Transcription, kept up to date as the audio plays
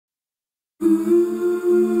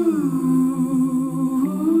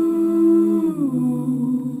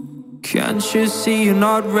Can't you see you're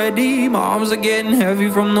not ready? My arms are getting heavy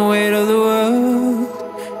from the weight of the world.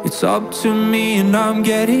 It's up to me and I'm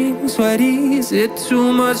getting sweaty. Is it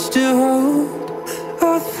too much to hold?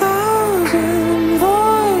 1,000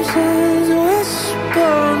 voices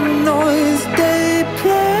whisper noise. They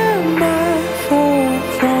play my fall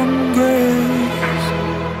from grace.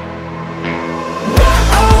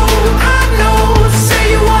 Oh, I know. Say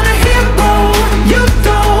you want a hero, you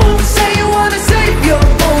don't. Say you want a savior,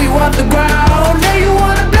 pull you off the ground. Now you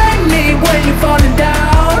wanna blame me when you're falling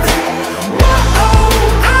down. Oh,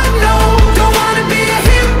 I know. Don't wanna be a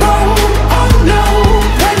hero, oh no.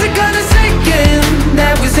 When's it gonna sink in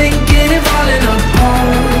that we're sinking and falling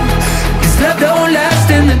apart? 'Cause love don't last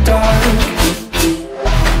in the dark.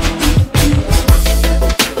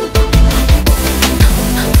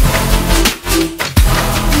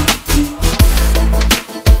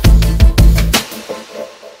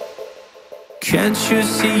 Can't you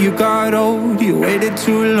see you got old? You waited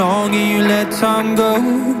too long and you let time go.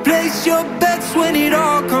 Place your bets when it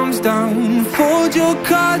all comes down. Fold your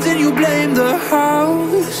cards and you blame the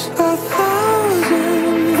house.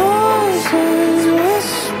 1,000 voices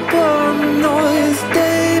whisper noise.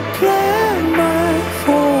 They play my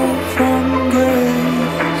fall from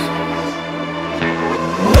grace.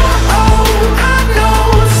 Oh, I know.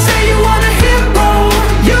 Say you want a hero,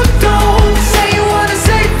 you don't. Say you want a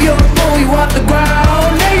savior, pull you off the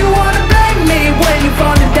ground. Now you wanna blame me when you're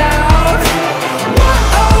falling down.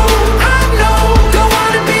 Oh, I know. Don't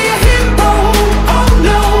wanna be a hero, oh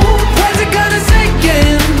no. When's it gonna sink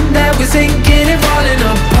in that we're sinking and falling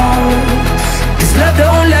apart? 'Cause love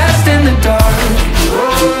don't last in the dark.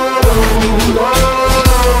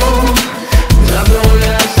 Love don't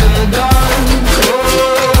last in the dark.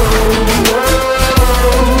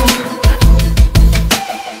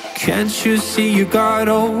 Can't you see you got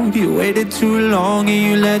old? You waited too long and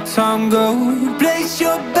you let time go. Place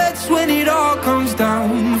your bets when it all comes